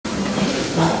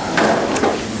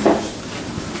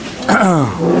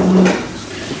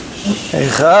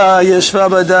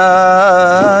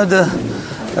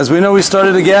As we know, we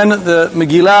started again the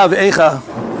Megillah of Eicha.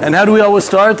 And how do we always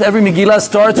start? Every Megillah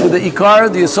starts with the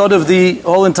Ikar, the Yesod of the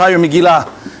whole entire Megillah.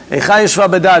 Eicha Yeshva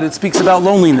Badad. It speaks about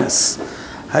loneliness.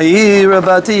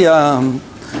 It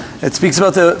speaks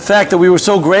about the fact that we were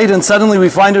so great and suddenly we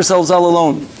find ourselves all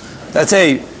alone. That's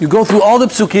A. You go through all the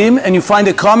psukim and you find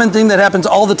a common thing that happens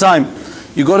all the time.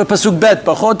 You go to Pasuk Bet.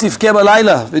 Bachot tifke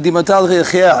balayla v'dimatal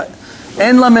ri'echea.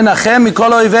 En la menachem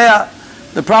mikol oivea.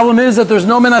 The problem is that there's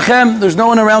no menachem, there's no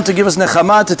one around to give us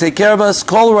nechama, to take care of us.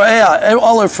 Kol ra'ea,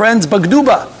 all our friends,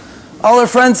 bagduba. All our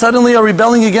friends suddenly are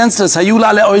rebelling against us.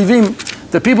 Hayula le'oivim.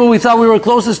 The people we thought we were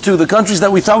closest to, the countries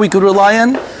that we thought we could rely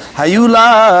on,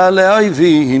 hayula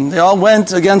le'oivim. They all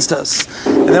went against us.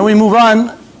 And then we move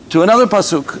on to another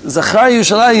pasuk. Zachar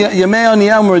Yerushalayim yemei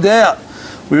oniyah u'mordea.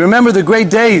 We remember the great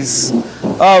days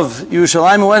of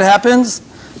Yerushalayim, and what happens?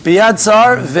 Biyad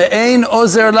tsar ve'ein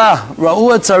ozer la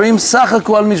ra'u atzarim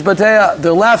sachaku al mishbateya.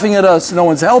 They're laughing at us. No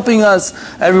one's helping us.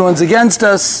 Everyone's against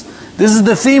us. This is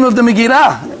the theme of the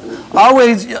Megillah.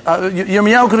 Always,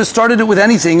 Yirmiyahu could have started it with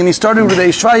anything, and he started with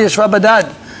Eishva Yeshva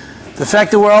Badad. The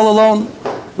fact that we're all alone.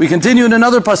 We continue in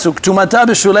another pasuk. Tumata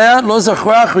b'shulea lo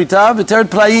zachra achrita v'teret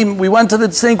playim. We went to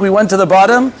the sink. We went to the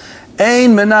bottom.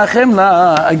 Ein menachem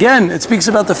la. Again, it speaks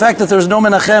about the fact that there's no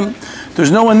menachem.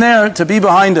 There's no one there to be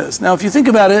behind us. Now, if you think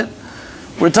about it,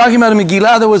 we're talking about a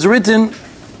Megillah that was written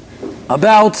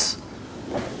about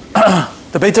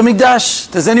the Beit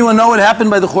HaMikdash. Does anyone know what happened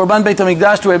by the Churban Beit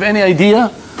HaMikdash? Do we have any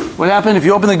idea what happened? If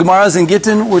you open the Gemaras in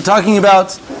Gittin, we're talking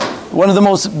about one of the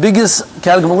most biggest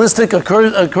cataclysmic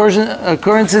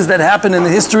occurrences that happened in the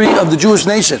history of the Jewish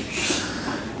nation.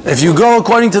 If you go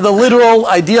according to the literal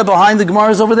idea behind the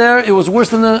Gemaras over there, it was worse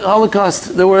than the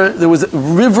Holocaust. There was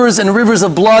rivers and rivers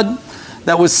of blood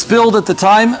that was spilled at the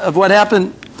time of what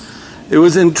happened. It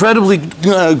was incredibly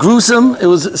gruesome. It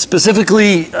was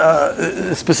specifically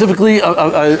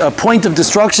a point of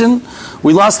destruction.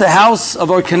 We lost the house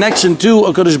of our connection to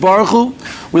HaKadosh Baruch Hu.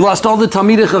 We lost all the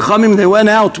Talmidei Chachamim. They went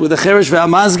out with the Cheresh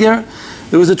ve'amazger.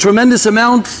 There was a tremendous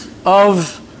amount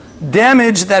of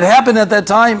damage that happened at that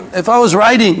time. If I was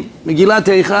writing Megillat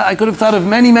Eicha, I could have thought of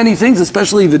many, many things,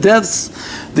 especially the deaths,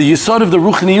 the Yesod of the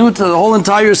Ruchniyut, the whole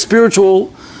entire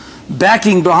spiritual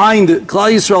backing behind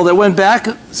Klal Yisrael that went back.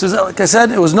 So, like I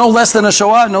said, it was no less than a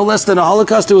Shoah, no less than a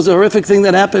Holocaust. It was a horrific thing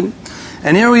that happened.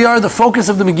 And here we are, the focus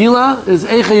of the Megillah is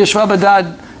Eicha Yeshva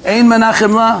Badad, Ein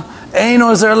Menachem La, Ein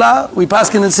Ozer La. We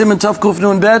paskin in Siman Tov Kuf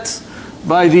Nun Bet.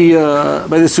 By the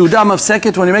Su'udah of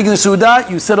Seket, when you're making the Su'udah,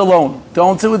 you sit alone.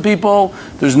 Don't sit with people.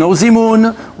 There's no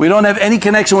zimun. We don't have any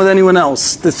connection with anyone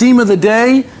else. The theme of the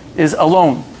day is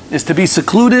alone, is to be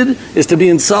secluded, is to be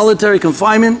in solitary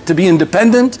confinement, to be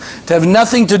independent, to have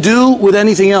nothing to do with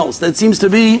anything else. That seems to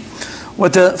be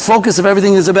what the focus of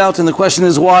everything is about, and the question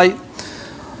is why?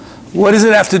 What does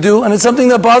it have to do? And it's something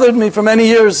that bothered me for many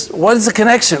years. What is the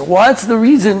connection? What's the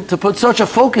reason to put such a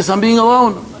focus on being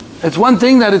alone? It's one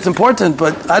thing that it's important,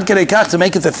 but ad kedei kach to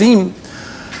make it the theme.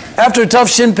 After Tav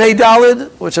Shin Pei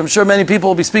Dalid, which I'm sure many people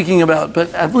will be speaking about,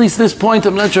 but at least this point,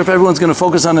 I'm not sure if everyone's going to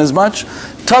focus on it as much.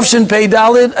 Tav Shin Pei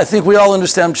Dalid, I think we all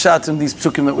understand pshat in these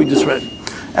psukim that we just read.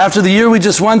 After the year we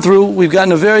just went through, we've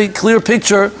gotten a very clear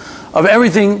picture of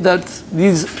everything that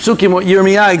these psukim, what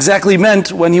Yirmiyah exactly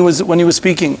meant when he was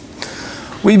speaking.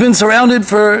 We've been surrounded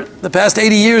for the past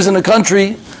 80 years in a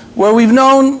country where we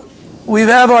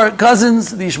have our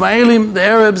cousins, the Ishmaelim, the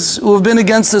Arabs, who have been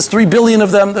against us, 3 billion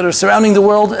of them that are surrounding the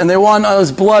world, and they want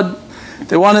us blood.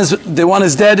 They want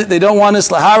us dead. They don't want us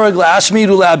laharag, laashmid,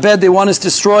 laabed. They want us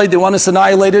destroyed. They want us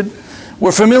annihilated.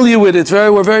 We're familiar with it.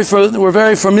 We're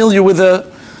very familiar with the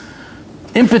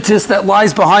impetus that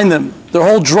lies behind them. Their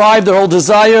whole drive, their whole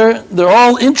desire, their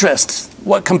whole interest.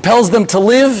 What compels them to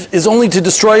live is only to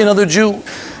destroy another Jew.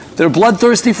 They're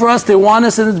bloodthirsty for us. They want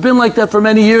us, and it's been like that for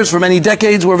many years, for many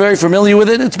decades. We're very familiar with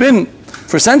it. It's been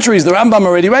for centuries. The Rambam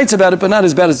already writes about it, but not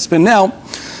as bad as it's been now.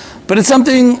 But it's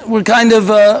something we're kind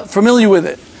of familiar with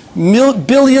it.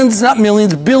 Billions, not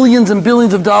millions, billions and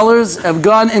billions of dollars have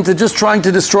gone into just trying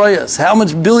to destroy us. How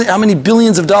many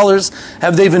billions of dollars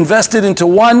have they invested into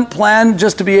one plan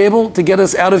just to be able to get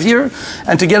us out of here,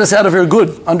 and to get us out of here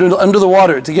good, under the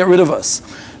water, to get rid of us?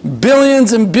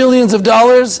 Billions and billions of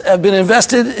dollars have been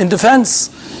invested in defense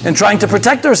and trying to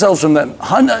protect ourselves from them.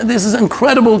 This is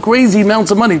incredible, crazy amounts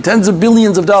of money, tens of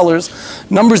billions of dollars,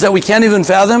 numbers that we can't even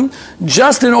fathom,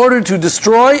 just in order to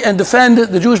destroy and defend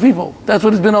the Jewish people. That's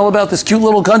what it's been all about, this cute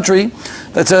little country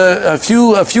that's a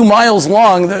few miles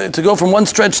long. To go from one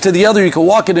stretch to the other, you can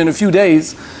walk it in a few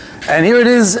days. And here it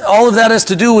is, all of that has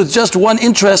to do with just one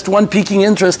interest, one piquing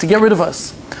interest, to get rid of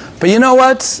us. But you know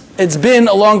what? It's been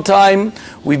a long time.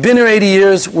 We've been here 80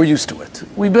 years. We're used to it.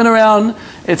 We've been around.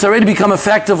 It's already become a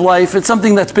fact of life. It's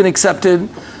something that's been accepted.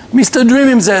 Mr.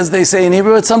 Dreamim, as they say in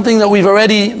Hebrew, it's something that we've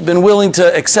already been willing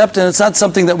to accept, and it's not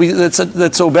something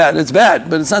that's so bad. It's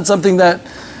bad, but it's not something that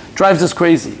drives us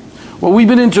crazy. What we've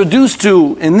been introduced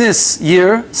to in this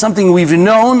year, something we've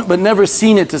known but never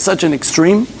seen it to such an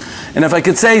extreme. And if I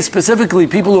could say specifically,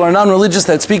 people who are non-religious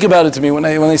that speak about it to me, when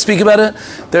they speak about it,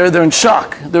 they're in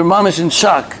shock. They're mamish in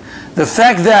shock. The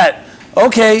fact that,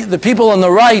 okay, the people on the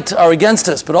right are against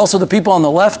us, but also the people on the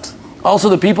left, also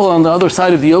the people on the other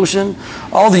side of the ocean,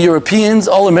 all the Europeans,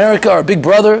 all America, our big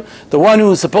brother, the one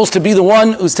who's supposed to be the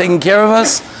one who's taking care of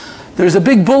us. There's a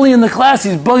big bully in the class.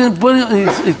 He's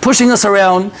pushing us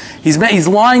around. He's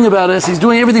lying about us. He's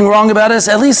doing everything wrong about us.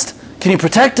 At least, can you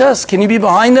protect us? Can you be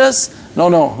behind us?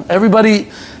 No.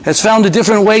 Everybody has found a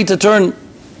different way to turn.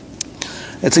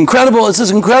 It's incredible. It's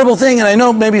this incredible thing. And I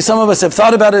know maybe some of us have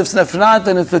thought about it. If not,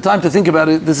 then it's the time to think about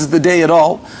it. This is the day at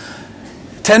all.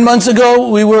 10 months ago,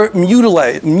 we were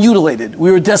mutilated.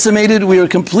 We were decimated. We were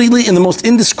completely in the most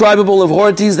indescribable of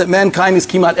horrities that mankind has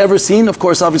ever seen. Of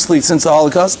course, obviously, since the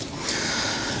Holocaust.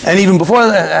 And even before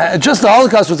that, just the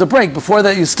Holocaust was a break. Before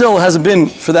that, it still hasn't been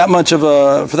for that much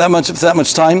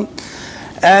time.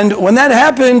 And when that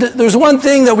happened, there's one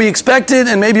thing that we expected,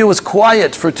 and maybe it was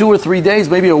quiet for 2 or 3 days,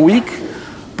 maybe a week.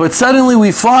 But suddenly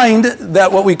we find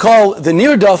that what we call the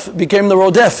nirdaf became the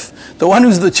rodef. The one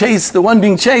who's the one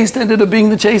being chased ended up being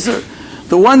the chaser.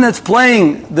 The one that's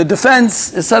playing the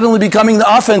defense is suddenly becoming the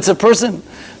offensive person.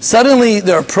 Suddenly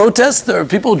there are protests, there are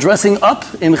people dressing up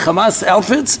in Hamas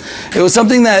outfits. It was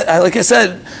something that, like I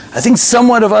said, I think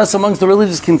somewhat of us amongst the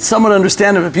religious can somewhat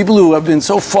understand it, but people who have been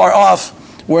so far off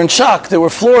were in shock. They were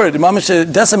floored.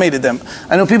 Mamash decimated them.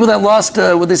 I know people that lost,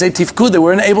 what they say, tifkud. They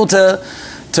weren't able to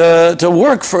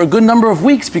work for a good number of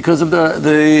weeks because of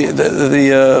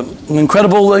the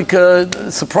incredible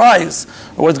surprise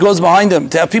or what goes behind them.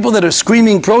 To have people that are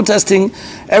screaming, protesting,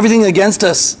 everything against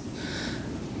us,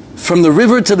 from the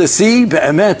river to the sea,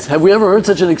 be'emet. Have we ever heard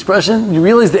such an expression? You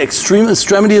realize the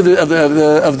extremity of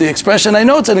the expression. I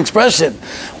know it's an expression,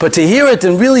 but to hear it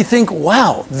and really think,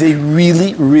 wow, they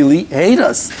really, really hate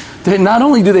us. Not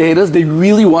only do they hate us, they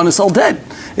really want us all dead.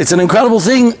 It's an incredible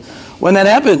thing when that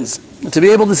happens. To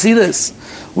be able to see this,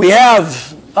 we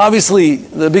have obviously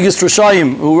the biggest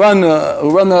Rishayim who run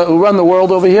the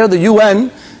world over here, the UN,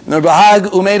 and their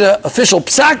Bahag, who made an official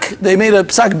psak. They made a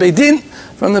psak beidin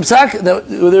from the psak that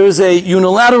there is a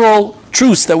unilateral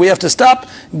truce that we have to stop.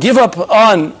 Give up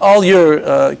on all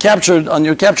your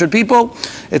captured people.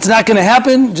 It's not going to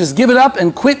happen. Just give it up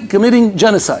and quit committing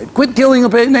genocide. Quit killing a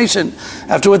nation.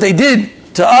 After what they did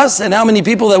to us and how many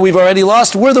people that we've already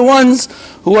lost, we're the ones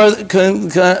who are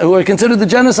considered the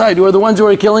genocide, who are the ones who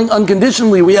are killing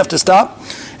unconditionally. We have to stop.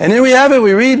 And here we have it.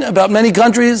 We read about many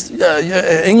countries.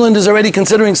 England is already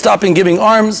considering stopping giving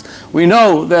arms. We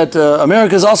know that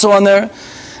America is also on there.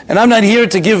 And I'm not here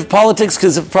to give politics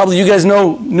because probably you guys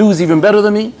know news even better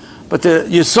than me. But the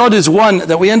Yesod is one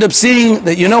that we end up seeing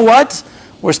that, you know what?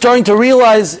 We're starting to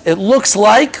realize it looks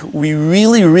like we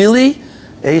really,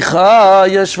 we're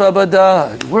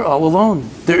all alone.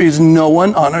 There is no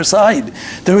one on our side.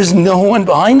 There is no one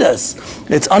behind us.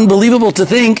 It's unbelievable to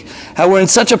think how we're in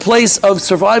such a place of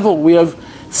survival. We have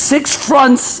 6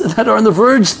 fronts that are on the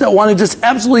verge that want to just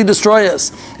absolutely destroy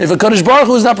us. If a Kadosh Baruch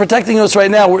Hu is not protecting us right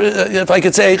now, if I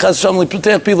could say,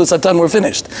 we're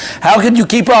finished. How could you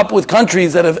keep up with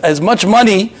countries that have as much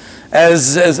money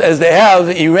as they have,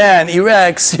 Iran,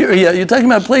 Iraq, Syria? You're talking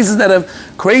about places that have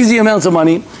crazy amounts of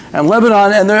money, and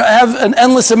Lebanon, and they have an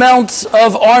endless amount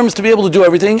of arms to be able to do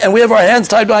everything, and we have our hands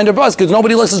tied behind our butts because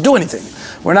nobody lets us do anything.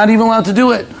 We're not even allowed to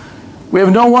do it. We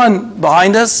have no one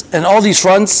behind us in all these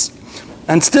fronts,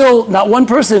 and still not one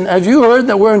person. Have you heard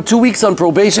that we're in 2 weeks on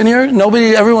probation here?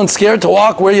 Everyone's scared to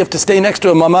walk where you have to stay next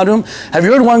to a mamad. Have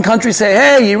you heard one country say,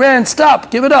 hey, Iran,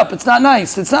 stop, give it up, it's not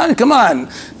nice, it's not, come on.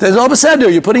 There's all of a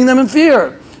sudden, you're putting them in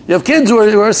fear. You have kids who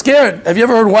are scared. Have you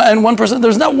ever heard one person?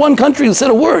 There's not one country who said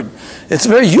a word. It's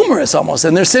very humorous almost.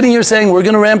 And they're sitting here saying, we're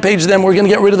going to rampage them, we're going to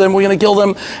get rid of them, we're going to kill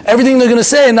them. Everything they're going to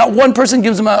say, and not one person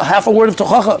gives them half a word of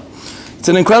tochacha. It's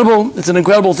an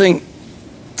incredible thing.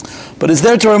 But it's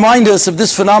there to remind us of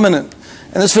this phenomenon.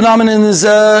 And this phenomenon is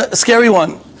a scary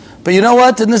one. But you know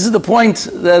what? And this is the point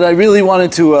that I really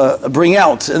wanted to bring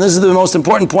out. And this is the most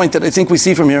important point that I think we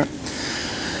see from here.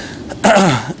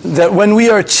 That when we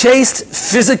are chased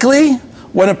physically,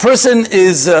 when a person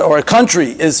is, or a country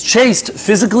is chased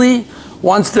physically,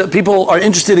 people are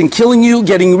interested in killing you,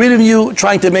 getting rid of you,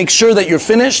 trying to make sure that you're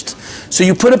finished. So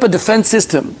you put up a defense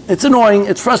system. It's annoying,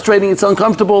 it's frustrating, it's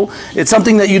uncomfortable, it's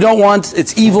something that you don't want,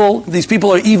 it's evil. These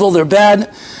people are evil, they're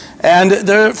bad, and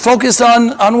they're focused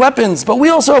on weapons. But we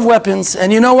also have weapons,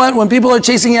 and you know what? When people are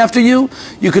chasing after you,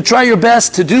 you could try your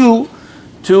best to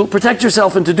protect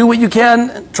yourself and to do what you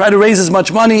can, try to raise as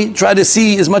much money, try to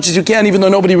see as much as you can, even though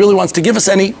nobody really wants to give us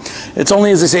any. It's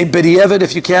only, as they say, b'di'evet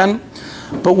if you can.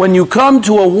 But when you come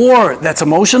to a war that's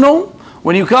emotional,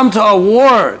 when you come to a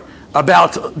war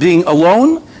about being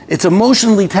alone, it's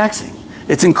emotionally taxing.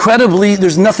 It's incredibly,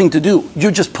 there's nothing to do.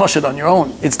 You just push it on your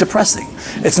own. It's depressing.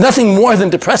 It's nothing more than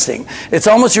depressing. It's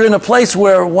almost you're in a place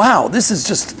where, wow, this is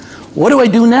just, what do I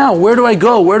do now? Where do I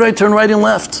go? Where do I turn right and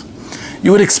left?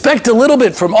 You would expect a little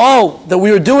bit from all that we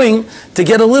are doing to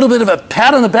get a little bit of a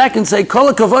pat on the back and say,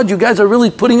 Kol HaKavod, you guys are really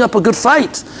putting up a good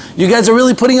fight. You guys are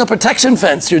really putting up a protection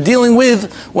fence. You're dealing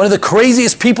with one of the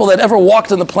craziest people that ever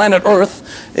walked on the planet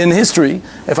Earth in history,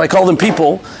 if I call them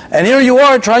people. And here you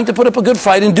are trying to put up a good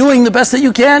fight and doing the best that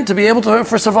you can to be able to,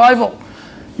 for survival.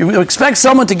 You expect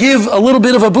someone to give a little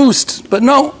bit of a boost, but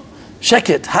no.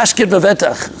 Sheket, hashket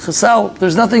v'vetach. Chasal,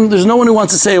 there's no one who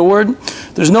wants to say a word.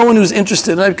 There's no one who's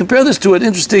interested. And I compare this to an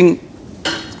interesting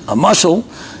mashal,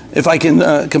 if I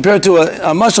can compare it to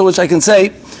a mashal, which I can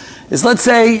say, is let's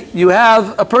say you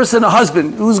have a person, a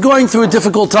husband, who's going through a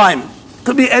difficult time.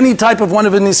 Could be any type of one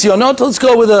of a nisyonot. Let's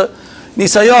go with a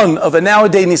nisayon, of a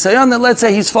nowadays nisayon, that let's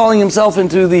say he's falling himself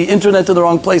into the internet to the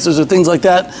wrong places or things like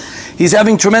that. He's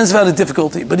having tremendous amount of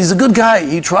difficulty, but he's a good guy.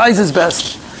 He tries his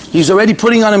best. He's already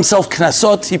putting on himself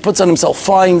knasot, he puts on himself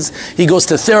fines, he goes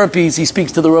to therapies, he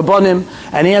speaks to the rabbanim,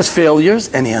 and he has failures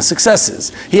and he has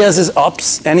successes. He has his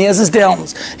ups and he has his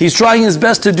downs. He's trying his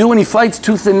best to do, and he fights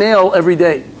tooth and nail every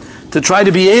day to try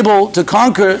to be able to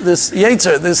conquer this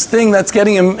yetzer, this thing that's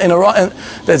getting him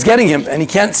and he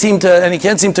can't seem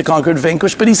to conquer it,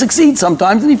 vanquish, but he succeeds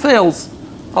sometimes and he fails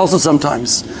also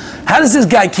sometimes. How does this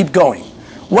guy keep going?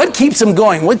 What keeps him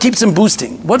going? What keeps him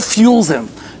boosting? What fuels him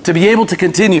to be able to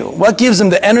continue? What gives him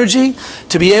the energy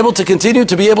to be able to continue,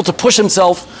 to be able to push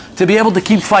himself, to be able to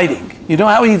keep fighting? You know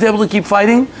how he's able to keep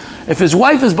fighting? If his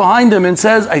wife is behind him and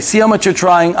says, I see how much you're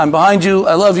trying, I'm behind you,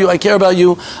 I love you, I care about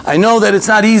you, I know that it's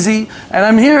not easy, and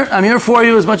I'm here for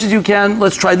you as much as you can,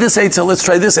 let's try this Eitzah, let's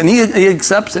try this, and he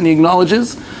accepts and he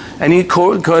acknowledges, and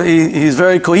he's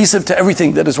very cohesive to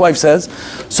everything that his wife says.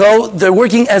 So they're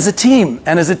working as a team,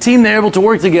 and as a team they're able to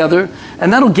work together,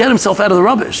 and that'll get himself out of the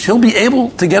rubbish. He'll be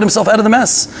able to get himself out of the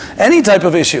mess. Any type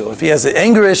of issue, if he has an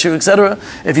anger issue, etc.,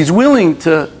 if he's willing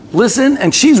to listen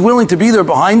and she's willing to be there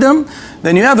behind him,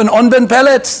 then you have an on ben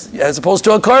pelet as opposed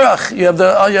to a korach. You have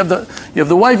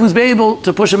the wife who's able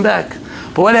to push him back.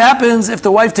 But what happens if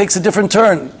the wife takes a different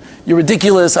turn? You're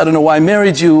ridiculous. I don't know why I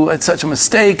married you. It's such a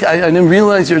mistake. I didn't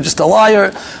realize you're just a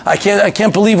liar. I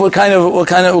can't believe what kind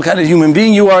of human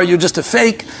being you are. You're just a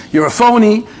fake. You're a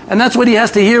phony. And that's what he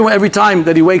has to hear every time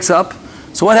that he wakes up.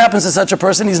 So what happens to such a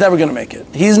person? He's never going to make it.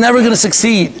 He's never going to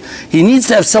succeed. He needs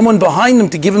to have someone behind him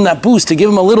to give him that boost, to give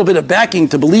him a little bit of backing,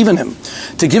 to believe in him,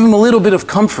 to give him a little bit of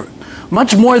comfort.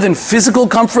 Much more than physical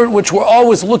comfort, which we're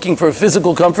always looking for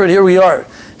physical comfort. Here we are,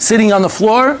 sitting on the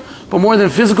floor. But more than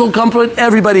physical comfort,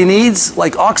 everybody needs,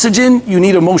 like oxygen, you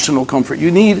need emotional comfort.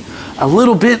 You need a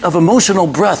little bit of emotional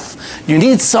breath. You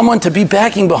need someone to be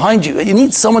backing behind you. You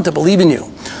need someone to believe in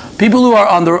you. People who are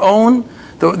on their own,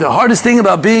 the hardest thing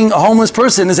about being a homeless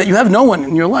person is that you have no one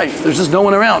in your life. There's just no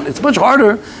one around. It's much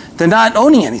harder than not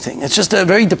owning anything. It's just a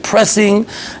very depressing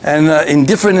and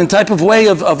indifferent and type of way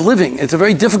of living. It's a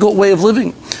very difficult way of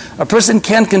living. A person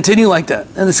can't continue like that.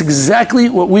 And it's exactly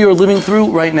what we are living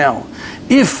through right now.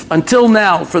 If until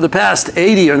now, for the past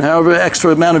 80 or however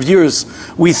extra amount of years,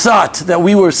 we thought that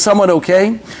we were somewhat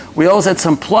okay, we always had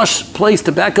some plush place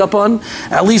to back up on,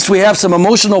 at least we have some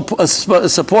emotional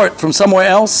support from somewhere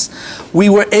else, we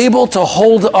were able to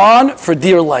hold on for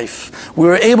dear life. We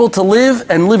were able to live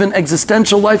an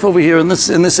existential life over here in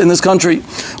this country.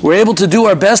 We're able to do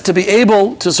our best to be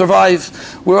able to survive.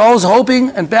 We're always hoping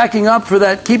and backing up for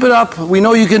that. Keep it up. We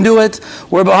know you can do it.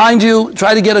 We're behind you.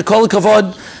 Try to get a kol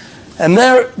kavod. And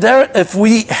there, if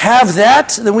we have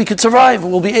that, then we could survive.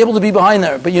 We'll be able to be behind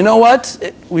there. But you know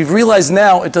what? We've realized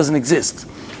now it doesn't exist.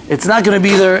 It's not going to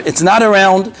be there. It's not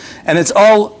around. And it's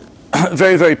all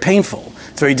very, very painful.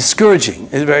 It's very discouraging.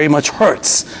 It very much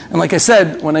hurts. And like I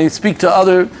said, when I speak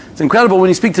to it's incredible when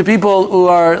you speak to people who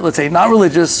are, let's say, not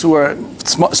religious, who are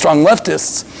strong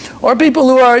leftists, or people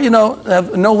who are,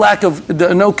 have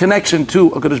no connection to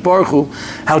HaKadosh Baruch Hu,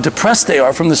 how depressed they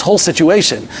are from this whole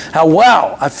situation. How,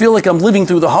 wow, I feel like I'm living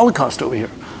through the Holocaust over here.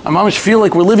 I almost feel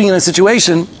like we're living in a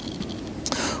situation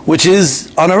which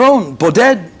is on our own,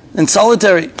 boded and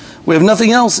solitary. We have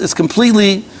nothing else. It's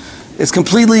completely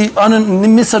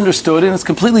misunderstood, and it's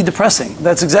completely depressing.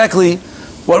 That's exactly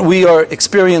what we are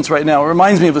experiencing right now. It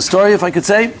reminds me of a story, if I could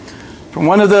say, from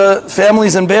one of the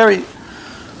families in Barrie.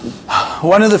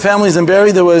 One of the families in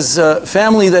Barrie, there was a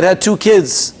family that had two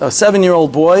kids, a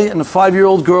 7-year-old boy and a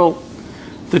 5-year-old girl.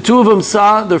 The two of them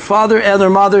saw their father and their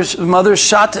mother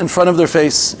shot in front of their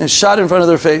face,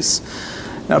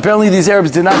 Now apparently these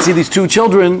Arabs did not see these two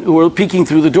children who were peeking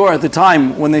through the door at the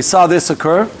time when they saw this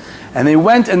occur, and they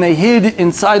went and they hid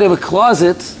inside of a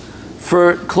closet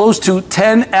for close to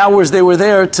 10 hours. They were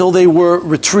there till they were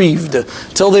retrieved,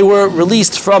 till they were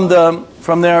released from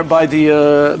there by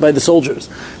the soldiers.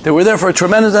 They were there for a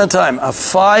tremendous amount of time. A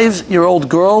 5-year-old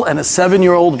girl and a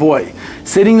 7-year-old boy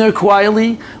sitting there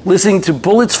quietly, listening to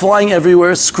bullets flying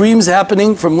everywhere, screams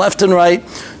happening from left and right,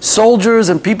 soldiers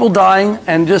and people dying,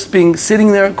 and just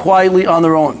sitting there quietly on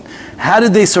their own. How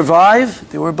did they survive?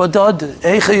 They were badad.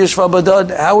 Eicha yishva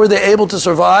badad. How were they able to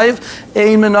survive?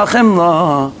 Ein menachem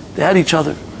la. They had each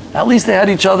other. At least they had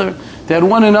each other. They had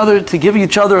one another to give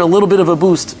each other a little bit of a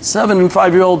boost. 7 and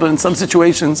 5-year-old, but in some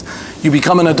situations, you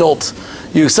become an adult.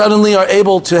 You suddenly are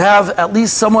able to have at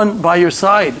least someone by your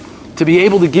side to be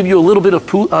able to give you a little bit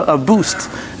of a boost.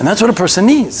 And that's what a person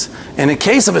needs. In a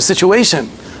case of a situation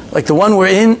like the one we're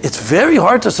in, it's very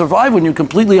hard to survive when you're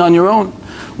completely on your own.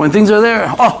 When things are there,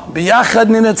 biyachad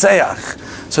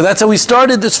ninatzeach. So that's how we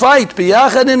started this fight.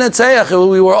 Biyachad ninatzeach.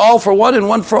 We were all for one and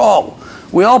one for all.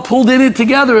 We all pulled in it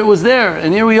together. It was there.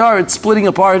 And here we are. It's splitting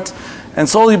apart. And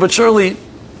slowly but surely,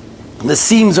 the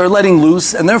seams are letting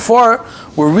loose. And therefore,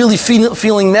 we're really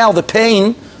feeling now the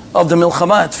pain of the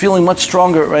milchama. It's feeling much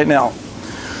stronger right now.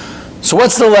 So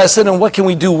what's the lesson, and what can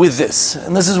we do with this?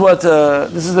 And this is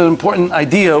this is an important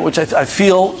idea, which I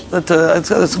feel that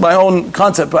it's my own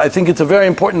concept, but I think it's a very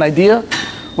important idea,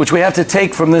 which we have to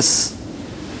take from this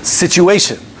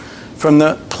situation, from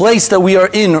the place that we are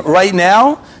in right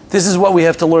now. This is what we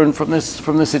have to learn from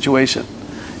this situation.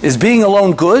 Is being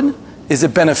alone good? Is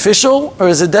it beneficial, or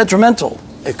is it detrimental?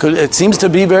 It seems to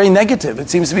be very negative.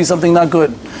 It seems to be something not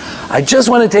good. I just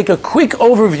want to take a quick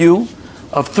overview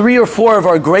of 3 or 4 of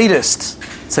our greatest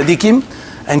tzaddikim,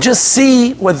 and just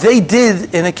see what they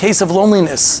did in a case of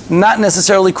loneliness, not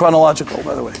necessarily chronological,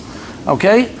 by the way.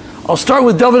 Okay? I'll start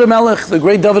with David HaMelech, the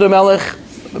great David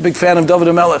HaMelech. I'm a big fan of David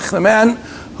HaMelech, the man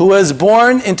who was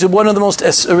born into one of the most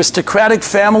aristocratic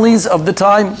families of the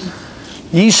time.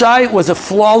 Yishai was a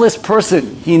flawless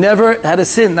person. He never had a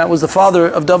sin. That was the father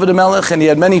of David HaMelech, and he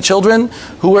had many children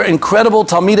who were incredible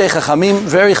Talmidei Chachamim,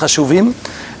 very chashuvim.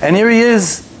 And here he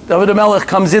is. David HaMelech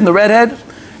comes in, the redhead,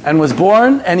 and was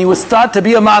born, and he was thought to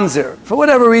be a mamzer. For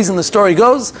whatever reason the story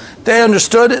goes, they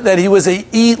understood that he was an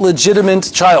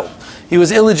illegitimate child. He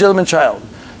was an illegitimate child.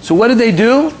 So what did they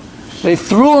do? They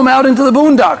threw him out into the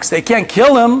boondocks. They can't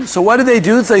kill him, so what did they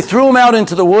do? They threw him out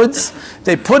into the woods.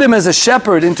 They put him as a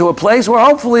shepherd into a place where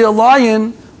hopefully a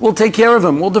lion will take care of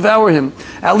him, will devour him.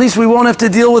 At least we won't have to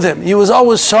deal with him. He was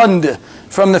always shunned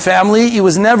from the family. He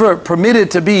was never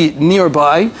permitted to be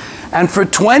nearby. And for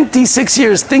 26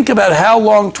 years, think about how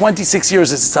long 26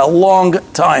 years is. It's a long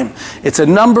time. It's a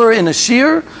number in a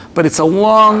shear, but it's a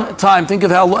long time. Think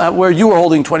of where you were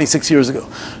holding 26 years ago.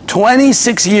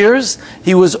 26 years,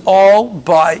 he was all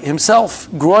by himself,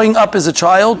 growing up as a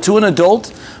child to an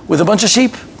adult with a bunch of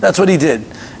sheep. That's what he did.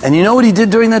 And you know what he did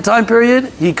during that time period?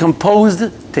 He composed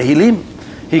Tehillim.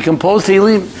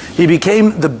 He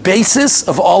became the basis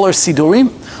of all our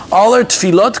Sidurim. All our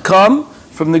Tfilot come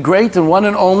from the great and one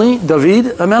and only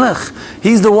David HaMelech.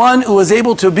 He's the one who was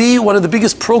able to be one of the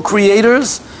biggest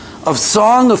procreators of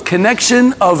song, of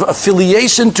connection, of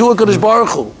affiliation to HaKadosh Baruch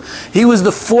Hu. He was the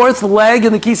 4th leg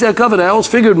in the Kisei HaKavod. I always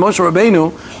figured Moshe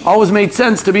Rabbeinu always made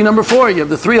sense to be number 4. You have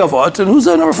the 3 Avot, and who's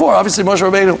number 4? Obviously Moshe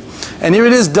Rabbeinu. And here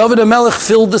it is, David HaMelech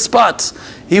filled the spot.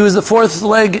 He was the 4th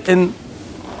leg in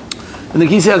the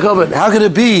Kisei HaKavod. How could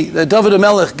it be that David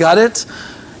HaMelech got it?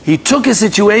 He took a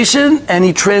situation and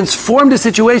he transformed a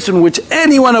situation which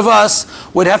any one of us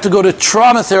would have to go to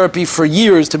trauma therapy for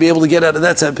years to be able to get out of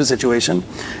that type of situation.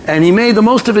 And he made the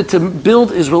most of it to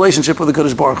build his relationship with the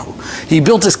HaKadosh Baruch Hu. He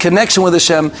built his connection with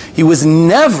Hashem. He was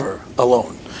never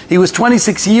alone. He was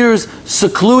 26 years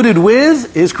secluded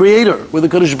with his Creator, with the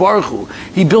HaKadosh Baruch Hu.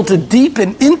 He built a deep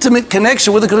and intimate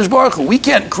connection with the HaKadosh Baruch Hu. We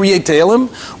can't create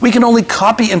Tehillim. We can only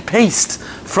copy and paste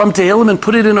from Tehillim and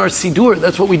put it in our Sidur.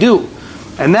 That's what we do.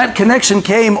 And that connection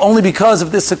came only because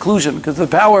of this seclusion, because of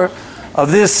the power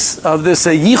of this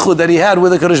yichud that he had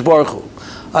with the Kadosh Baruch Hu.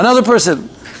 Another person,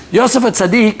 Yosef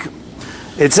HaTzadik,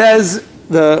 it says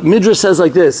the Midrash says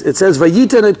like this. It says,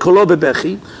 Vayiten et kolo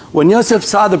bebechi. When Yosef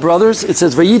saw the brothers, it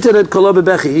says, Vayiten et kolo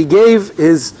bebechi. He gave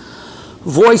his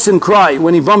voice and cry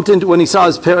when he saw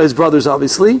his brothers,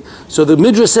 obviously. So the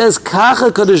Midrash says,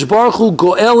 Kacha Kadosh Baruch Hu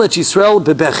goel et Yisrael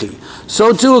bebechi.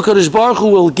 So too, Kadosh Baruch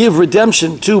Hu will give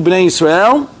redemption to Bnei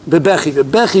Yisrael bebechi.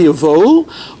 Bebechi yavohu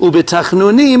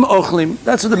ubetachnunim ochlim.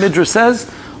 That's what the Midrash says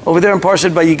over there in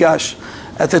Parshat Vayigash.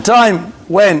 At the time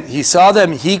when he saw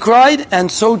them, he cried,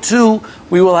 and so too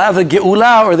we will have a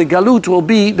geula, or the galut will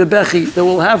be bebechi. They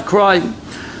will have crying.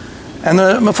 And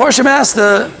the Mefarshim asked,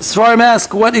 the Sfarim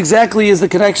asked, what exactly is the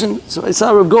connection? So I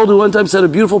saw Rav Gold, who one time said a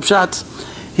beautiful pshat.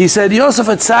 He said, Yosef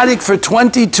HaTzadik for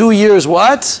 22 years,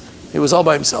 what? He was all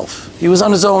by himself. He was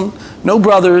on his own. No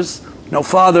brothers, no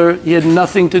father. He had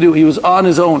nothing to do. He was on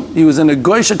his own. He was in a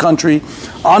Goysha country,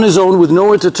 on his own, with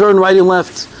nowhere to turn right and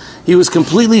left. He was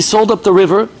completely sold up the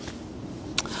river.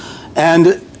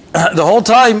 And the whole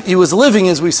time he was living,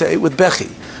 as we say, with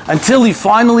Bechi. Until he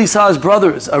finally saw his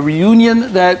brothers, a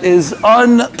reunion that is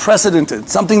unprecedented,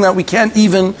 something that we can't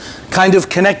even kind of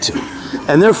connect to.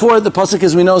 And therefore, the pasuk,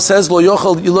 as we know, says, Lo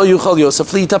yuchal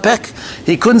Yosef li'itapek.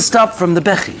 He couldn't stop from the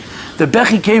Bechi. The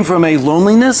Bechi came from a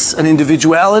loneliness, an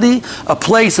individuality, a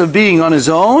place of being on his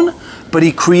own, but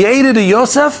he created a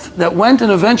Yosef that went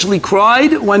and eventually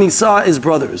cried when he saw his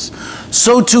brothers.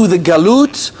 So too the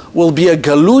galut will be a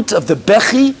galut of the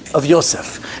Bechi of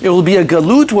Yosef. It will be a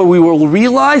galut where we will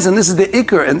realize, and this is the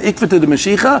ikr and ikvah to the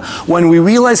Mashiach, when we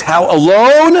realize how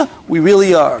alone we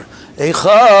really are.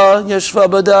 Eicha yeshva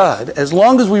badad. As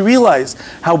long as we realize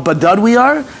how badad we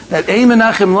are, that ein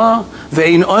menachem la,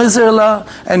 ve'ein ozer la,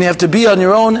 and you have to be on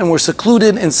your own, and we're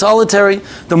secluded and solitary.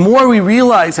 The more we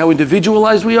realize how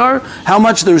individualized we are, how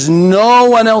much there's no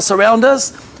one else around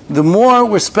us, the more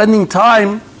we're spending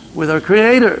time with our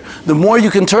Creator. The more you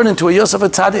can turn into a Yosef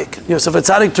HaTzadik. Yosef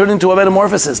HaTzadik turned into a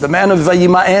metamorphosis, the man of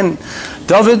Vayima'en.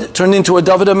 David turned into a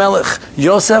David HaMelech.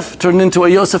 Yosef turned into a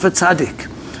Yosef HaTzadik.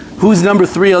 Who's number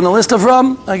 3 on the list?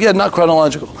 Avram? Again, not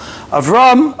chronological.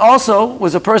 Avram also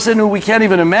was a person who we can't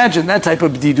even imagine that type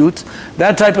of bdidut,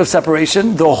 that type of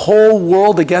separation, the whole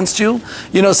world against you.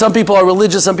 You know, some people are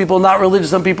religious, some people not religious,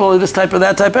 some people are this type or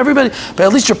that type, everybody, but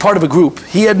at least you're part of a group.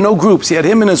 He had no groups. He had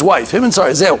him and his wife, him and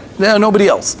Sarah, nobody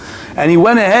else. And he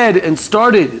went ahead and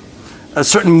started a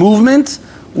certain movement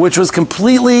which was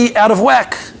completely out of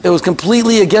whack. It was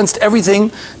completely against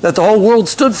everything that the whole world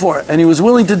stood for, and he was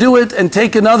willing to do it and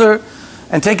take another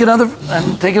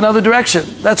direction.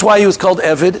 That's why he was called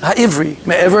Eved Ha'ivri.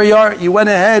 Me'ever Yar. He went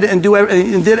ahead and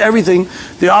did everything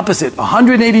the opposite,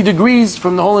 180 degrees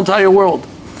from the whole entire world.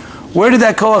 Where did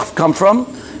that koach come from?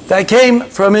 That came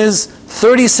from his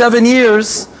 37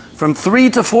 years. From 3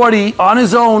 to 40, on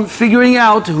his own, figuring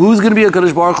out who's going to be a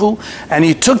Kadosh Baruch Hu, and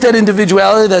he took that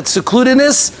individuality, that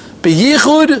secludedness,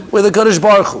 beyichud with a Kadosh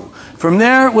Baruch Hu. From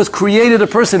there was created a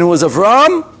person who was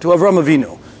Avram to Avram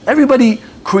Avinu. Everybody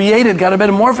created, got a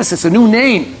metamorphosis, a new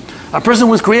name. A person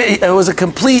was created, it was a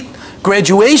complete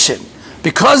graduation.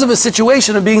 Because of a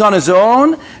situation of being on his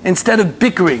own, instead of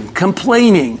bickering,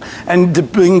 complaining,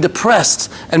 and being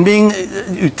depressed, and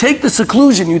you take the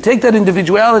seclusion, you take that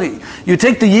individuality, you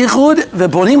take the yichud,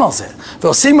 v'bonim al zeh,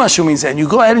 v'osim mashu min zeh, and you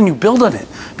go ahead and you build on it.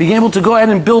 Being able to go ahead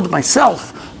and build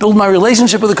myself, build my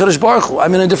relationship with the Kadosh Baruch Hu.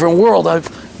 I'm in a different world. I've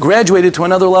graduated to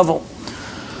another level.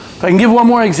 If I can give one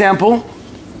more example,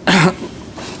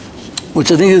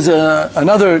 which I think is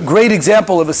another great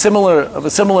example of a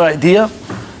similar idea,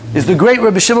 is the great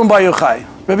Rabbi Shimon Bar Yochai.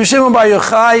 Rabbi Shimon Bar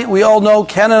Yochai, we all know,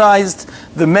 canonized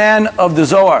the man of the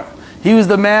Zohar. He was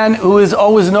the man who is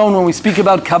always known when we speak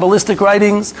about Kabbalistic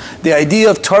writings, the idea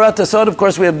of Torah Tasod. Of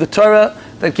course, we have the Torah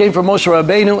that came from Moshe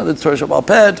Rabbeinu, the Torah Shebaal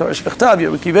Peh, Torah Shebechtav,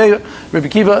 Rabbi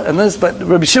Kiva, and this. But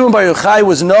Rabbi Shimon Bar Yochai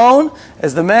was known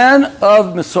as the man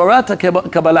of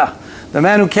Mesorat Kabbalah. The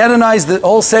man who canonized the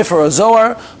whole Sefer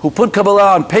Zohar, who put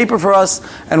Kabbalah on paper for us,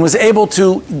 and was able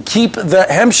to keep the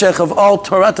hemshech of all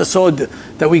Torah Tasod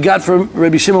that we got from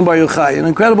Rabbi Shimon Bar Yochai. An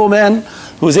incredible man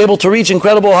who was able to reach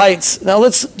incredible heights. Now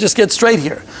let's just get straight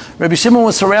here. Rabbi Shimon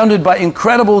was surrounded by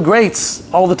incredible greats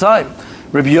all the time.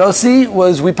 Rabbi Yossi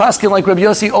we paskin like Rabbi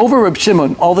Yossi over Rabbi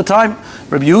Shimon all the time.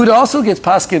 Rabbi Yehuda also gets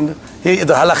paskin. The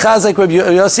halacha is like Rabbi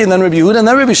Yossi, and then Rabbi Yehuda, and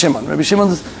then Rabbi Shimon. Rabbi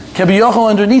Shimon's Kebiyocho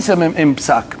underneath him in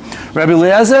Psak. Rabbi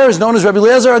Eliezer is known as Rabbi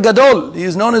Eliezer Agadol. He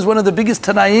is known as one of the biggest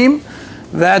Tanaim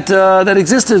that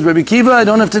existed. Rabbi Kiva, I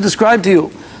don't have to describe to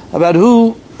you about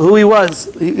who he was.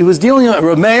 He was dealing with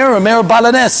Rameir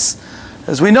Balanes.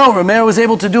 As we know, Rameir was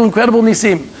able to do incredible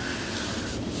nisim.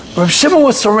 Rabbi Shimon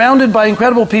was surrounded by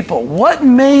incredible people. What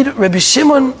made Rabbi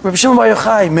Shimon Bar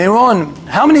Yochai, Meron?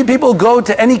 How many people go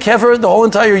to any kever the whole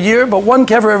entire year, but one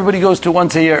kever everybody goes to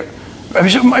once a year? Rabbi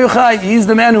Shimon Bar Yochai, he's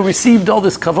the man who received all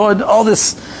this kavod, all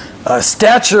this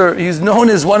stature. He's known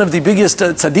as one of the biggest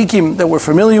tzaddikim that we're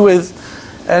familiar with.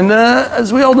 And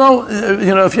as we all know,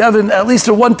 if you have at least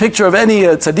one picture of any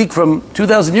tzaddik from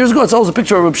 2,000 years ago, it's always a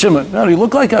picture of Rabbi Shimon. How do you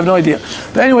look like? I have no idea.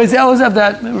 But anyways, they always have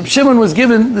that. Rabbi Shimon was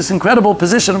given this incredible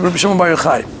position of Rabbi Shimon Bar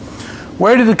Yochai.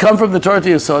 Where did it come from? The Torah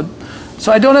Yesod.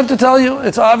 So I don't have to tell you.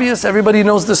 It's obvious. Everybody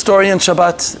knows the story in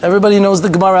Shabbat. Everybody knows the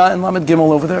Gemara in Lamed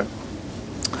Gimel over there.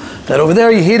 That over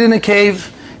there he hid in a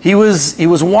cave. He was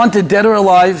wanted dead or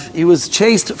alive. He was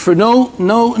chased for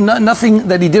nothing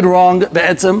that he did wrong,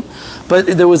 be'etzem, but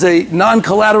there was a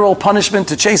non-collateral punishment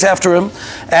to chase after him,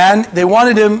 and they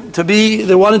wanted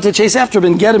to chase after him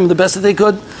and get him the best that they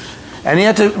could. And he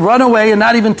had to run away and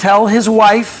not even tell his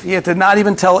wife. He had to not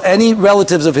even tell any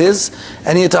relatives of his,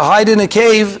 and he had to hide in a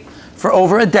cave for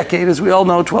over a decade, as we all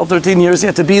know, 12, 13 years. He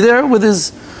had to be there with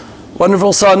his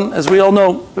wonderful son, as we all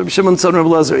know, Rabbi Shimon's son, Rabbi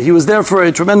Elazar. He was there for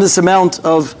a tremendous amount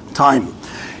of time.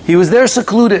 He was there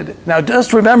secluded. Now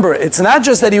just remember, it's not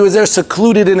just that he was there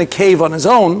secluded in a cave on his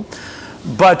own,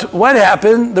 but what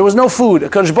happened? There was no food.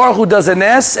 HaKadosh Baruch Hu does a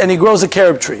nest and he grows a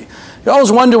carob tree. You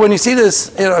always wonder when you see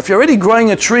this, if you're already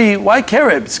growing a tree, why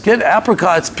carobs? Get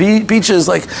apricots, peaches,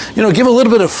 give a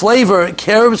little bit of flavor.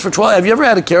 Carobs for 12, have you ever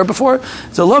had a carob before?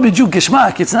 It's a lo b'diuk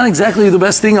gishmak. It's not exactly the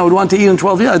best thing I would want to eat in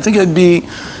 12 years. I think it'd be,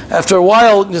 after a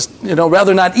while, just,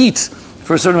 rather not eat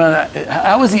for a certain amount of,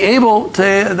 how was he able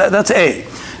to, that's A.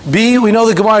 B, we know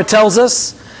the Gemara tells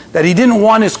us that he didn't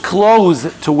want his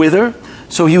clothes to wither,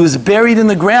 so he was buried in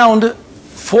the ground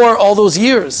for all those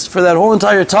years. For that whole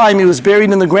entire time, he was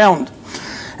buried in the ground.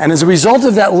 And as a result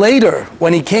of that, later,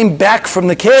 when he came back from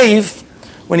the cave,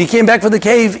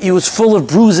 he was full of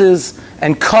bruises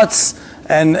and cuts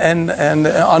and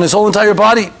on his whole entire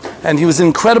body. And he was in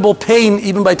incredible pain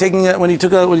even by when he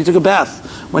took a bath,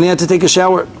 when he had to take a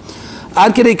shower.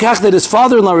 Ad kedei kach that his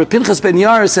father-in-law, Reb Pinchas ben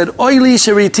Yair, said, "Oy li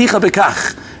sheriticha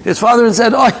bekach." His father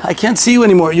said, "Oh, I can't see you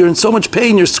anymore. You're in so much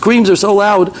pain. Your screams are so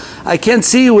loud. I can't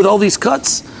see you with all these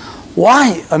cuts."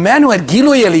 Why? A man who had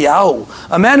Gilui Eliyahu,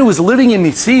 a man who was living in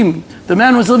Nisim, the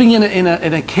man was living in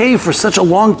a cave for such a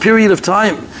long period of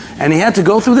time, and he had to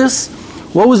go through this?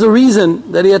 What was the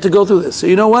reason that he had to go through this? So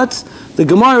you know what? The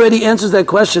Gemara already answers that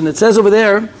question. It says over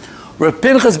there, Reb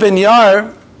Pinchas ben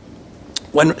Yair,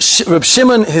 when Reb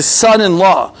Shimon, his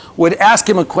son-in-law, would ask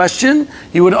him a question,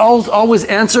 he would always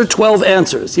answer 12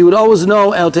 answers. He would always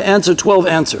know how to answer 12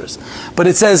 answers. But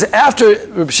it says after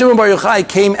Reb Shimon Bar Yochai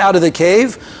came out of the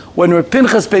cave, when Reb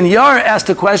Pinchas ben Yair asked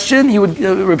a question,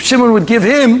 Reb Shimon would give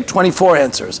him 24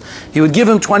 answers. He would give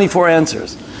him 24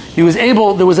 answers. There was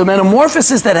a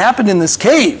metamorphosis that happened in this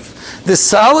cave.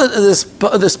 This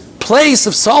place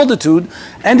of solitude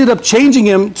ended up changing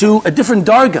him to a different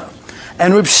darga.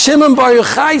 And Reb Shimon Bar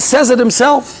Yochai says it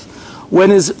himself.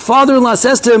 When his father-in-law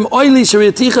says to him, "Oy li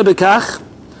sheriticha bekach,"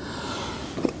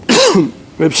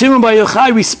 Reb Shimon Bar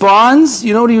Yochai responds,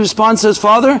 you know what he responds to his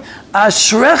father?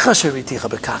 "Ashrecha sheriticha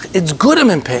bekach." It's good I'm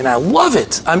in pain. I love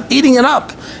it. I'm eating it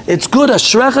up. It's good.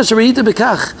 Ashrecha sheriticha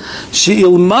bekach.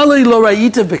 She'ilmalei lo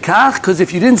ra'ita bekach, because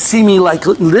if you didn't see me like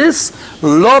this,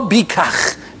 lo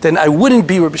bikach, then I wouldn't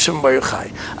be Reb Shimon Bar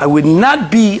Yochai. I would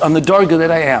not be on the darga that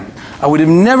I am. I would have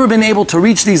never been able to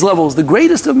reach these levels, the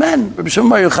greatest of men, Reb Shimon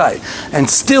Bar Yochai. And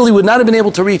still he would not have been able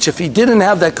to reach if he didn't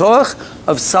have that koach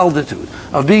of solitude,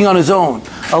 of being on his own.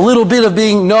 A little bit of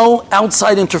being no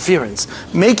outside interference.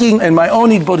 Making in my own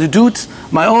idbodedut,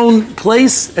 my own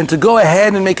place, and to go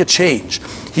ahead and make a change.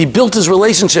 He built his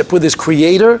relationship with his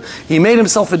creator. He made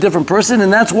himself a different person,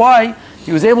 and that's why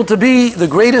he was able to be the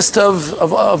greatest of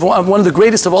one of the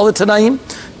greatest of all the Tanaim,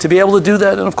 to be able to do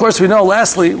that. And of course we know,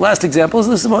 last example,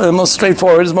 this is the most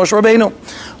straightforward, is Moshe Rabbeinu.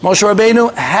 Moshe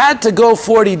Rabbeinu had to go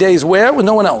 40 days where? With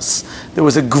no one else. There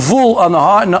was a gvul on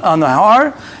the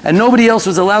har, and nobody else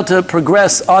was allowed to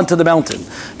progress onto the mountain.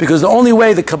 Because the only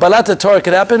way the Kabbalat Torah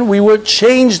could happen, we were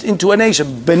changed into a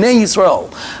nation, Bnei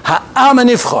Yisrael, Ha'am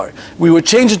HaNivchar. We were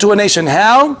changed into a nation.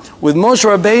 How? With Moshe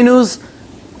Rabbeinu's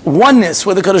oneness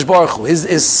with the Kadosh Baruch Hu, his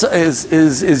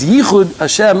Yichud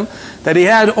Hashem that he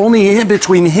had only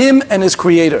between him and his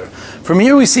Creator. From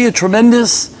here we see a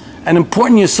tremendous and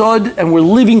important Yesod, and we're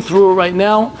living through it right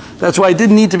now. That's why it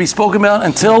didn't need to be spoken about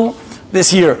until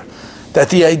this year. That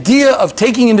the idea of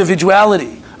taking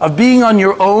individuality, of being on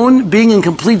your own, being in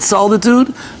complete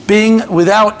solitude, being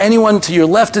without anyone to your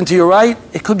left and to your right,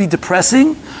 it could be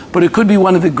depressing, but it could be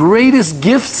one of the greatest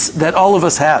gifts that all of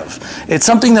us have. It's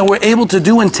something that we're able to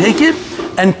do and take it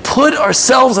and put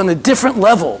ourselves on a different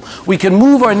level. We can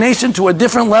move our nation to a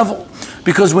different level.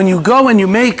 Because when you go and you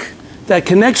make that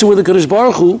connection with the Kadosh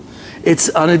Baruch Hu, it's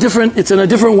in a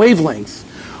different wavelength.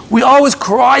 We always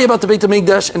cry about the Beit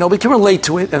HaMikdash, and nobody can relate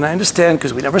to it, and I understand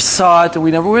because we never saw it, and we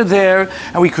never were there,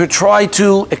 and we could try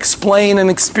to explain and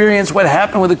experience what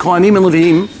happened with the Kohanim and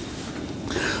Levim.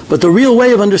 But the real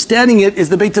way of understanding it is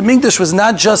the Beit HaMikdash was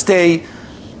not just a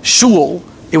shul,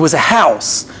 it was a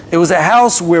house. It was a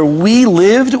house where we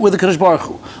lived with the Kadosh Baruch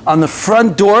Hu. On the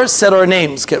front door said our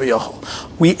names,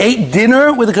 Keviyachol. We ate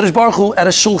dinner with the Kadosh Baruch Hu at a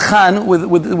shulchan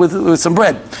with some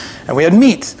bread, and we had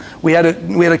meat. We had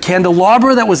a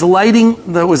candelabra that was lighting,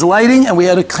 and we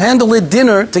had a candlelit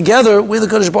dinner together with the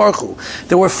Kadosh Baruch Hu.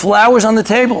 There were flowers on the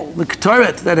table, the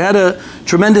ketaret that had a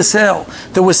tremendous sale.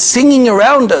 There was singing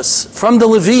around us from the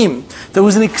Levim. There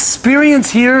was an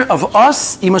experience here of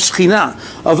us, Ima Shechina,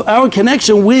 of our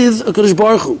connection with a Kadosh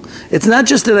Baruch Hu. It's not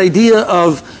just an idea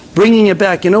of bringing it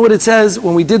back. You know what it says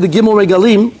when we did the Gimel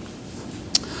Regalim?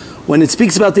 When it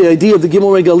speaks about the idea of the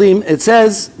Gimel Regalim, it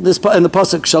says this in the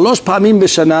pasuk, Shalosh Pamim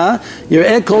B'Shana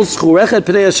Yireh Kol Zchurecha Et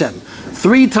Pnei Hashem.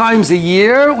 3 times a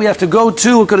year we have to go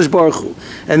to Kadosh Baruch Hu,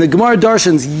 and the Gemara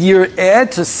darshans Yireh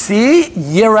to see,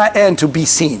 Yira'en to be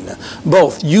seen.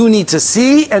 Both you need to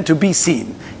see and to be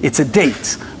seen. It's a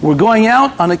date. We're going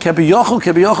out on a Kebiyachol,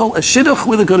 a Shidduch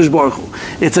with the Kadosh Baruch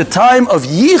Hu. It's a time of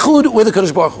Yichud with the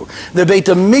Kadosh Baruch Hu. The Beit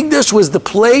HaMikdash was the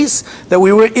place that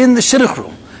we were in the Shidduch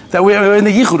room. That we were in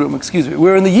the Yichud room, We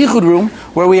were in the Yichud room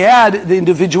where we had the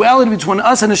individuality between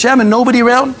us and Hashem and nobody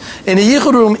around. In the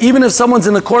Yichud room, even if someone's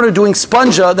in the corner doing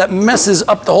sponja, that messes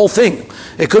up the whole thing.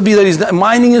 It could be that he's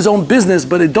minding his own business,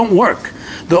 but it don't work.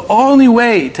 The only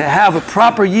way to have a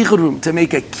proper Yichud room, to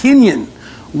make a kinyan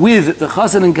with the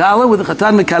Chassan and Kala, with the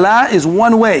Chatan and Kala, is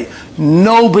one way.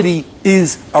 Nobody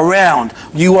is around.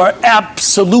 You are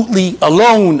absolutely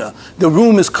alone. The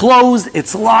room is closed,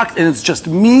 it's locked, and it's just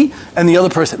me and the other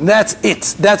person. That's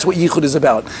it. That's what Yichud is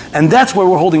about. And that's where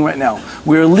we're holding right now.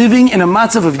 We're living in a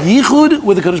matzav of Yichud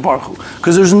with the Kadosh Baruch Hu,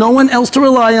 because there's no one else to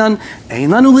rely on.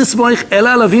 And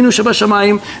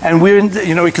we're,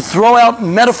 we could throw out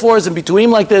metaphors in between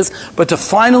like this, but to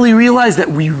finally realize that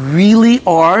we really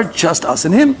are just us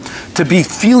and Him. To be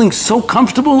feeling so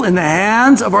comfortable in the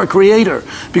hands of our Creator,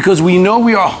 because we know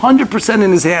we are 100%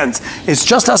 in His hands. It's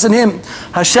just us and Him.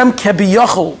 Hashem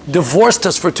Kebiyachol divorced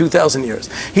us for 2,000 years.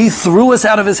 He threw us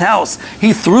out of His house.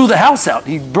 He threw the house out.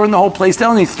 He burned the whole place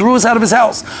down and He threw us out of His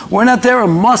house. We're not there. A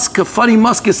funny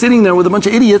Musk is sitting there with a bunch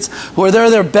of idiots who are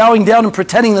there bowing down and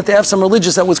pretending that they have some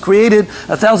religious that was created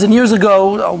 1,000 years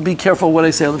ago. I'll be careful what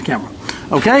I say on the camera.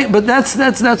 Okay? But that's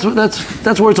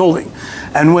where it's holding.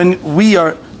 And when we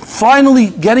are finally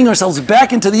getting ourselves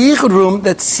back into the Yichud room,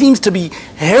 that seems to be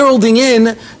heralding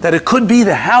in that it could be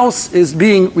the house is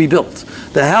being rebuilt.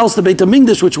 The house, the Beit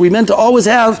HaMikdash, which we meant to always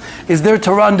have, is there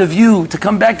to rendezvous, to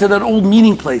come back to that old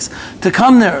meeting place, to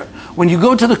come there. When you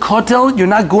go to the Kotel, you're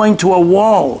not going to a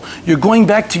wall. You're going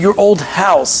back to your old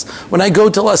house. When I go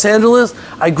to Los Angeles,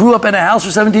 I grew up in a house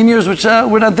for 17 years, which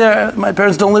we're not there. My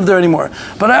parents don't live there anymore.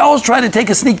 But I always try to take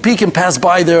a sneak peek and pass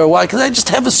by there. Why? Because I just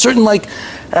have a certain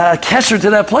kesher to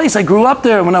that place. I grew up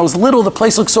there. When I was little, the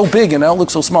place looked so big, and now it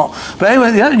looks so small. But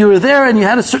anyway, you were there, and you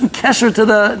had a certain kesher to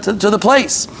the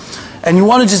place. And you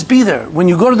want to just be there. When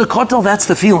you go to the Kotel, that's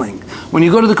the feeling. When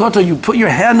you go to the Kotel, you put your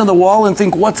hand on the wall and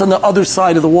think, what's on the other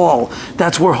side of the wall?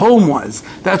 That's where home was.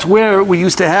 That's where we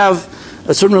used to have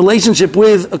a certain relationship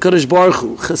with a Kadosh Baruch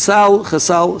Hu. Chesal,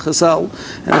 chesal, chesal.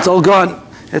 And it's all gone.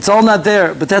 It's all not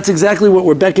there. But that's exactly what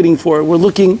we're beckoning for. We're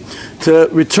looking to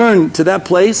return to that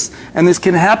place. And this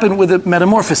can happen with a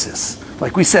metamorphosis.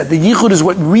 Like we said, the Yichud is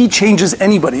what rechanges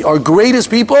anybody. Our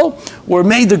greatest people were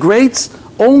made the greats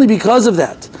only because of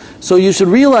that. So you should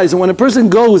realize that when a person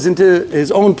goes into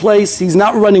his own place, he's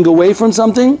not running away from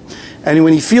something. And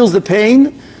when he feels the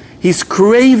pain, he's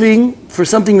craving for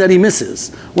something that he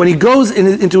misses. When he goes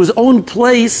into his own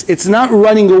place, it's not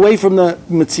running away from the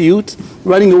Metziut,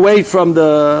 running away from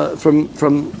the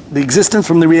existence,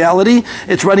 from the reality.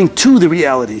 It's running to the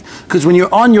reality. Because when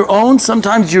you're on your own,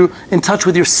 sometimes you're in touch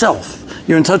with yourself.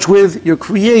 You're in touch with your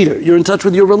Creator. You're in touch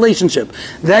with your relationship.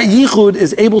 That Yichud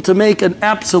is able to make an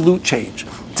absolute change.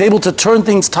 It's able to turn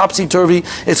things topsy-turvy.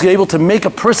 It's able to make a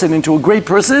person into a great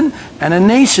person and a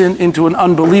nation into an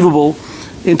unbelievable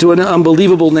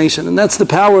nation. And that's the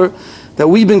power that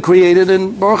we've been created.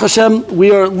 And Baruch Hashem,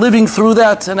 we are living through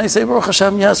that. And I say, Baruch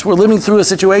Hashem, yes, we're living through a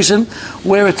situation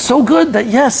where it's so good that,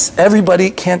 yes, everybody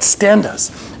can't stand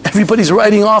us. Everybody's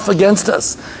writing off against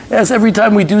us. Yes, every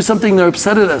time we do something, they're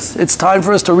upset at us. It's time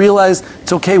for us to realize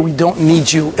it's okay, we don't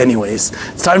need you anyways.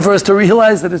 It's time for us to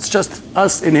realize that it's just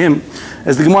us and Him.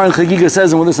 As the Gemara in Chagiga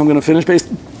says, and with this I'm going to finish based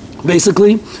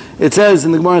Basically, it says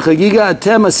in the Gemara Chagiga,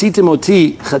 Atem asitim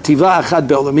oti chativa achat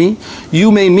be'olami.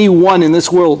 You made me one in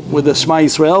this world with the Shema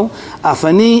Yisrael.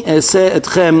 Afani eseh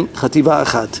etchem chativa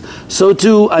achat. So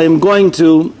too, I am going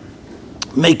to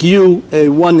make you a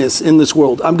oneness in this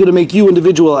world. I'm going to make you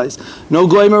individualized. No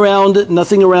going around,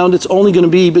 nothing around. It's only going to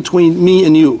be between me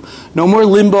and you. No more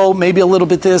limbo, maybe a little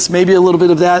bit this, maybe a little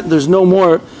bit of that. There's no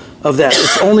more of that.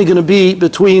 It's only going to be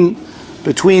between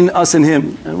us and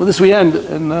him. And with this we end,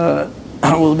 and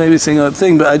we'll maybe sing a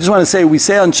thing, but I just want to say, we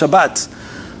say on Shabbat,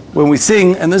 when we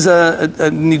sing, and there's a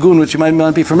nigun which you might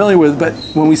not be familiar with, but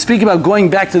when we speak about going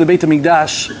back to the Beit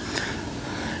HaMikdash,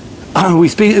 we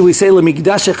say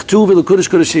LeMikdash Echtuv v'Lekodesh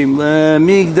Kodeshim,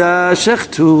 LeMikdash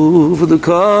Echtuv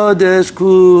v'Lekodesh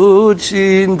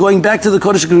Kodeshim. Going back to the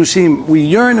Kodesh Kodeshim, we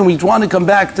yearn and we want to come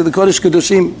back to the Kodesh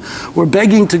Kodeshim. We're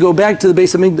begging to go back to the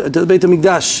Beit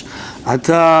HaMikdash.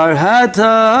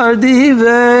 Atar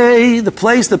Divei,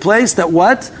 the place that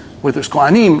what? Where there's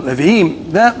Kohanim,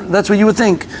 Leviim. That's what you would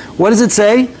think. What does it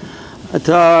say?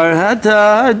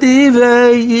 Atar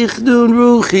divei yichdun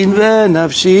ruchin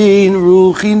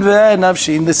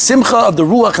v'nafshin. The simcha of the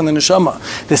ruach and the neshama.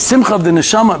 The simcha of the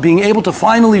neshama, being able to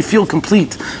finally feel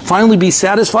complete, finally be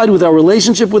satisfied with our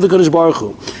relationship with the Kodesh Baruch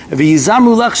Hu.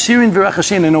 V'yizamru lach shirin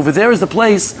v'rachashin. And over there is the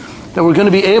place that we're going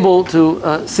to be able to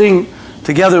sing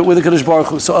together with the Kodesh Baruch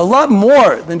Hu. So a lot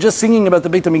more than just singing about the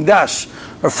Beit HaMikdash,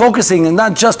 or focusing and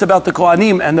not just about the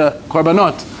Kohanim and the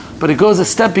Korbanot, but it goes a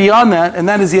step beyond that, and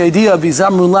that is the idea of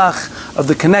Vizamru Lach, of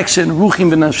the connection, Ruchim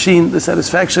v'Nafshin, the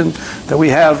satisfaction that we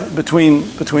have between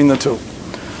the two.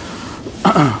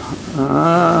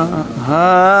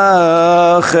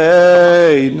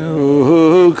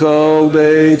 Acheinu kol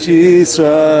Beit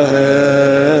Yisrael,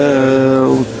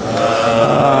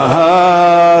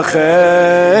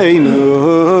 Acheinu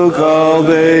kol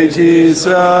Beit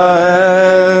Yisrael,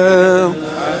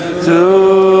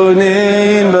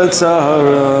 Tunin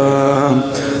b'tzara,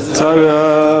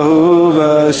 Tarahu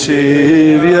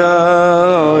v'shivya,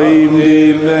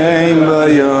 Oimdim v'ein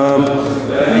bayam,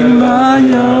 Ein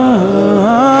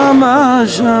bayam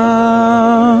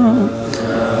Hashem.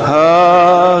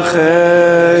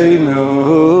 Acheinu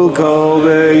kol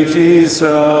Beit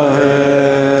Yisrael,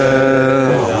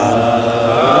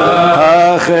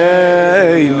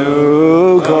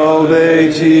 Acheinu kol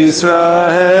Beit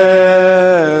Yisrael,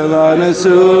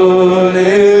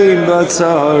 Anesunim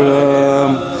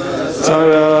b'tzaram,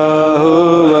 Tarahu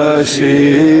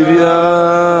v'shivya,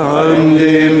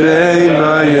 Oimdim v'ein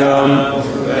bayam,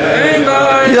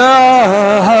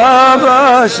 Yahab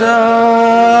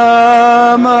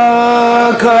Hashem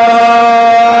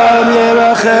Akam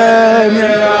Yerachem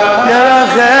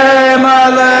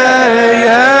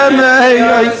Aleichem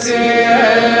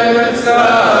V'yotzihem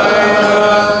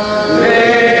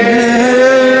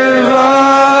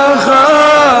Lirvacha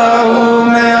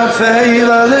U'me'afei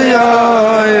l'Aliyah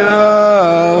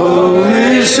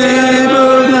U'mishibu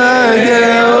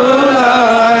negeu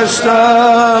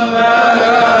l'ashtam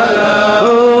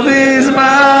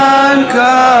U'bizman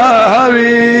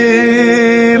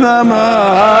karim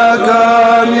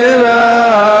Amakam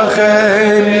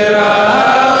Yerachem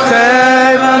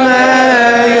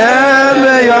Aleihem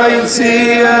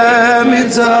V'yotzihem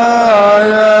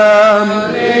mitzaram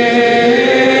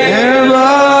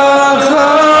Lirvacha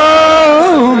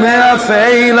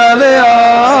U'me'afei l'Aliyah